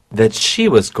out that she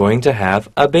was going to have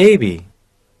a baby.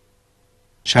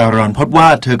 ชารอนพบว่า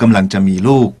เธอกำลังจะมี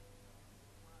ลูก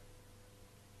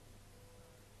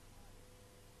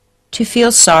To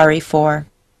feel sorry for.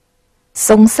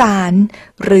 สงสาร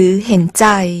หรือเห็นใจ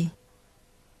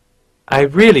I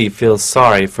really feel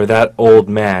sorry for that old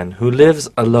man who lives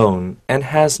alone and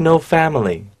has no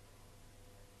family.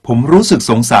 ผมรู้สึก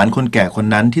สงสารคนแก่คน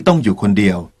นั้นที่ต้องอยู่คนเดี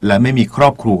ยวและไม่มีครอ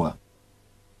บครัว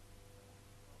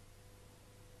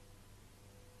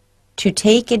To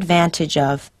take advantage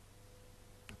of.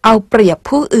 เอาเปรียบ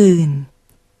ผู้อื่น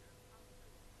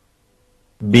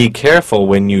Be careful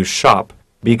when you shop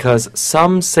because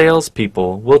some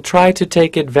salespeople will try to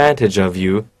take advantage of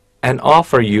you and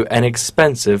offer you an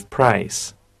expensive price.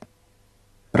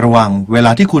 ระวังเวล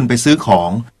าที่คุณไปซื้อขอ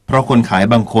งเพราะคนขาย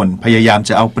บางคนพยายามจ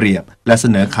ะเอาเปรียบและเส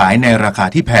นอขายในราคา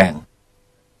ที่แพง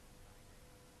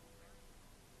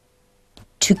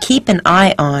To keep an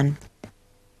eye on.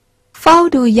 เฝ้า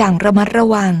ดูอย่างระมัดระ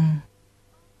วัง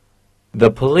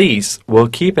The police will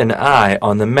keep an eye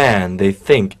on the man they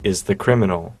think is the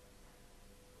criminal.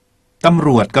 ตำร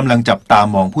วจกำลังจับตา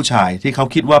มองผู้ชายที่เขา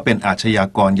คิดว่าเป็นอาชญา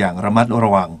กรอย่างระมัดร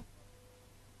ะวัง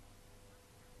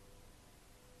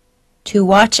To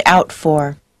watch out for.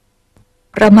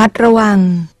 ระมัดระวัง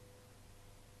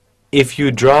If you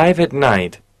drive at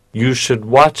night, you should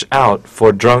watch out for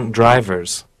drunk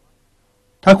drivers.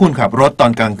 ถ้าคุณขับรถตอ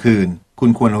นกลางคืนคุณ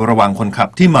ควรระวังคนขับ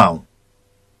ที่เมา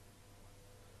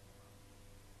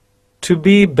To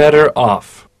be better off.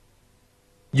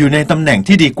 อยู่ในตำแหน่ง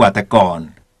ที่ดีกว่าแต่ก่อน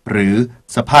หรือ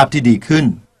สภาพที่ดีขึ้น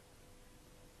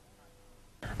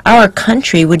Our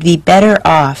country would be better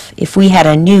off if we had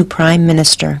a new prime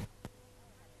minister.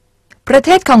 ประเท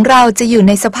ศของเราจะอยู่ใ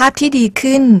นสภาพที่ดี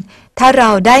ขึ้นถ้าเรา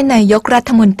ได้นายกรั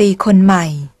ฐมนตรีคนใหม่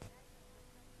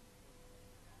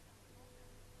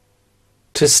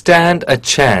To stand a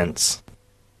chance.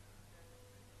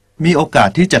 มีโอกาส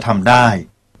ที่จะทำได้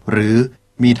หรือ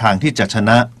มีทางที่จะช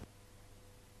นะ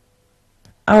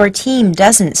Our team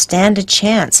doesn't stand a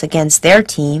chance against their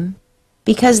team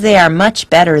because they are much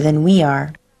better than we are.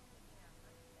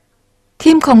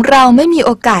 ทีมของเราไม่มีโ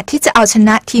อกาสที่จะเอาชน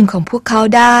ะทีมของพวกเขา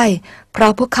ได้เพรา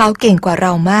ะพวกเขาเก่งกว่าเร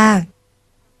ามาก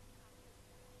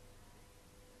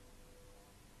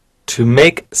To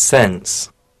make sense.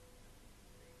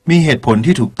 มีเหตุผล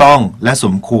ที่ถูกต้องและส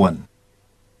มควร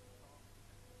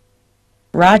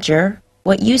Roger,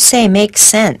 What you say makes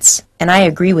sense, and I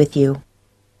agree with you.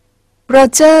 โร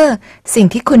เจอร์สิ่ง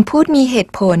ที่คุณพูดมีเห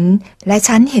ตุผลและ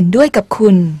ฉันเห็นด้วยกับคุ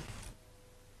ณ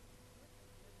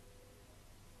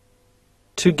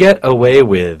To get away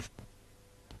with.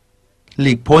 ห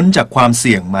ลีกพ้นจากความเ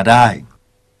สี่ยงมาได้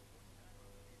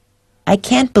I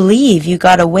can't believe you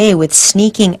got away with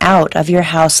sneaking out of your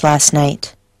house last night.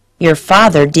 Your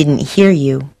father didn't hear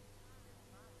you.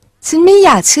 ฉันไม่อย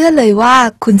ากเชื่อเลยว่า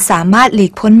คุณสามารถหลี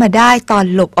กพ้นมาได้ตอน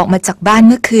หลบออกมาจากบ้านเ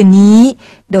มื่อคืนนี้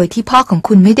โดยที่พ่อของ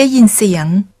คุณไม่ได้ยินเสียง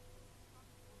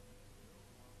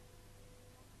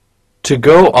To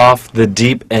go off the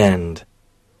deep end.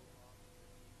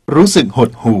 รู้สึกห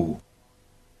ดหู่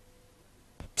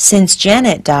Since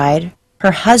Janet died,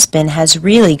 her husband has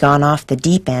really gone off the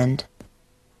deep end.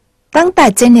 ตั้งแต่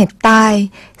เจเน็ตตาย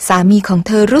สามีของเ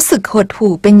ธอรู้สึกหด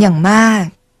หู่เป็นอย่างมาก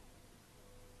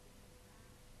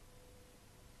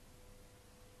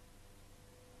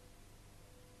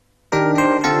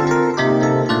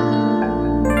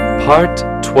Part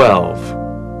 12.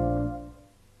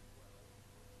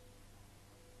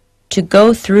 To go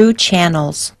through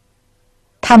channels.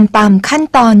 ทำตามขั้น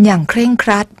ตอนอย่างเคร่งค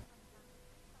รัด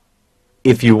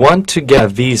If you want to get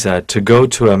a visa to go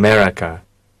to America,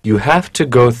 you have to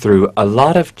go through a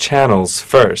lot of channels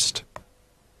first.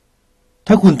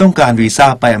 ถ้าคุณต้องการวีซ่า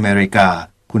ไปอเมริกา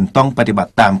คุณต้องปฏิบั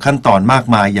ติตามขั้นตอนมาก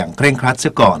มายอย่างเคร่งครัดเสี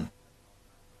ยก่อน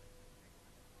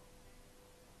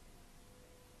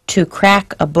To crack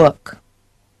a book.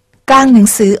 กางหนัง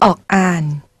สือออกอ่าน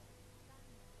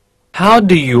How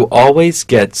do you always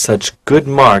get such good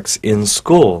marks in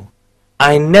school?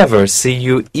 I never see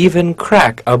you even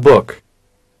crack a book.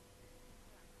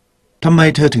 ทำไม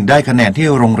เธอถึงได้คะแนนที่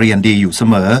โรงเรียนดีอยู่เส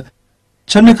มอ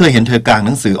ฉันไม่เคยเห็นเธอกางห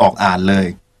นังสือออกอ่านเลย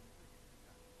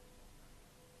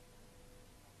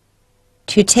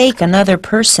To take another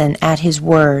person at his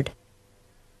word.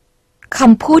 ค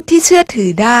ำพูดที่เชื่อถื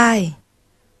อได้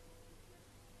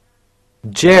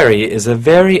Jerry is a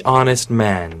very honest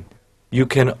man. You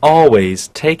can always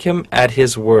take him at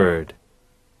his word.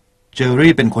 เจอ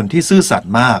รี่เป็นคนที่ซื่อสัต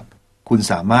ย์มาก คุณ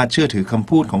สามารถเชื่อถือคำ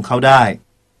พูดของเขาได้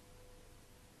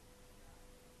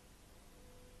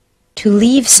To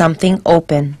leave something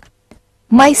open.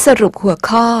 ไม่สรุปหัว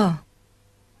ข้อ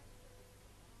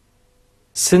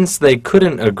Since they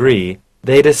couldn't agree,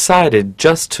 they decided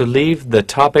just to leave the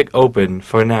topic open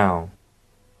for now.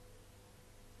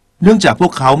 เนื่องจากพว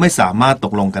กเขาไม่สามารถต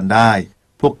กลงกันได้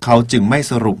พวกเขาจึงไม่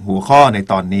สรุปหัวข้อใน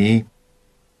ตอนนี้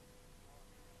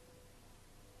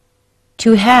To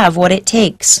have what it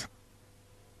takes.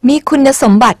 มีคุณส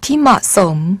มบัติที่เหมาะส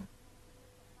ม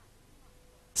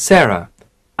Sarah,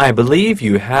 I believe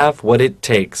you have what it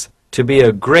takes to be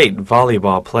a great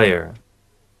volleyball player.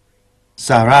 ซ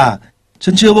าร่าฉั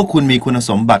นเชื่อว่าคุณมีคุณ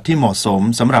สมบัติที่เหมาะสม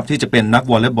สำหรับที่จะเป็นนัก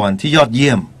วอลเลย์บอลที่ยอดเ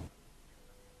ยี่ยม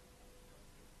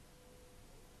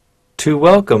To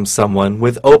welcome someone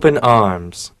with open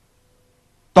arms.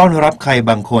 ต้อนรับใคร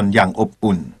บางคนอย่างอบ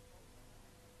อุ่น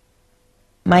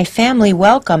My family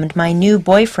welcomed my new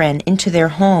boyfriend into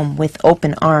their home with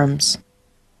open arms.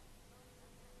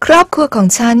 ครอบครัวของ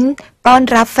ฉันต้อน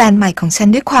รับแฟนใหม่ของฉัน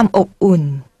ด้วยความอบอุ่น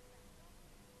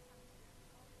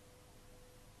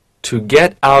To get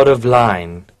out of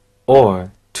line or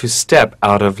to step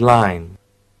out of line.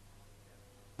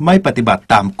 ไม่ปฏิบัติ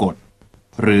ตามกฎ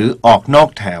หรือออกนอ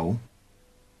กแถว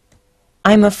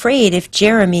I'm afraid if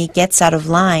Jeremy gets out of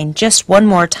line just one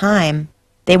more time,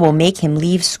 they will make him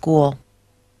leave school.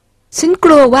 ฉันก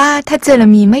ลัวว่าถ้าเจอ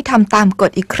ร์มีไม่ทำตามก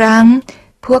ฎอีกครั้ง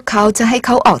พวกเขาจะให้เข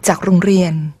าออกจากโรงเรีย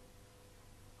น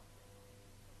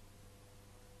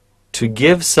To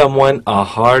give someone a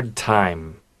hard time.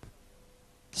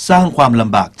 สร้างความล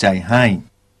ำบากใจให้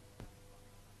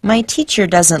My teacher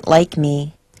doesn't like me.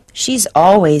 She's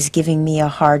always giving me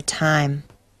a hard time.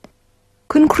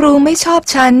 คุณครูไม่ชอบ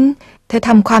ฉันเธอ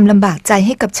ทำความลำบากใจใ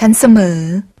ห้กับฉันเสมอ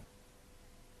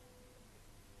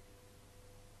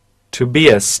To be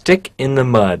a stick in the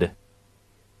mud.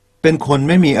 เป็นคนไ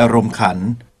ม่มีอารมณ์ขัน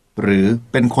หรือ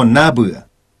เป็นคนน่าเบื่อ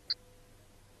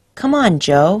Come on,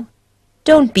 Joe.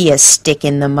 Don't be a stick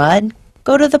in the mud.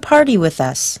 Go to the party with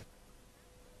us.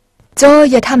 โจ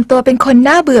อย่าทำตัวเป็นคน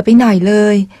น่าเบื่อไปหน่อยเล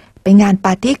ยไปงานป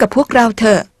าร์ตี้กับพวกเราเถ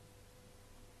อะ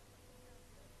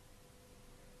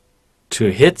To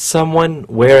hit someone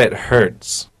where it hurts.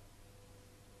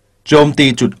 โจมตี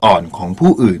จุดอ่อนของ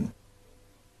ผู้อื่น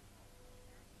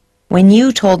When you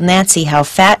told Nancy how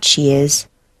fat she is,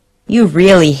 you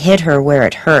really hit her where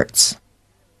it hurts.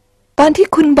 ตอนที่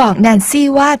คุณบอกแนนซี่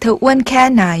ว่าเธออ้วนแค่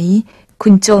ไหนคุ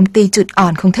ณโจมตีจุดอ่อ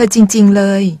นของเธอจริงๆเล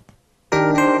ย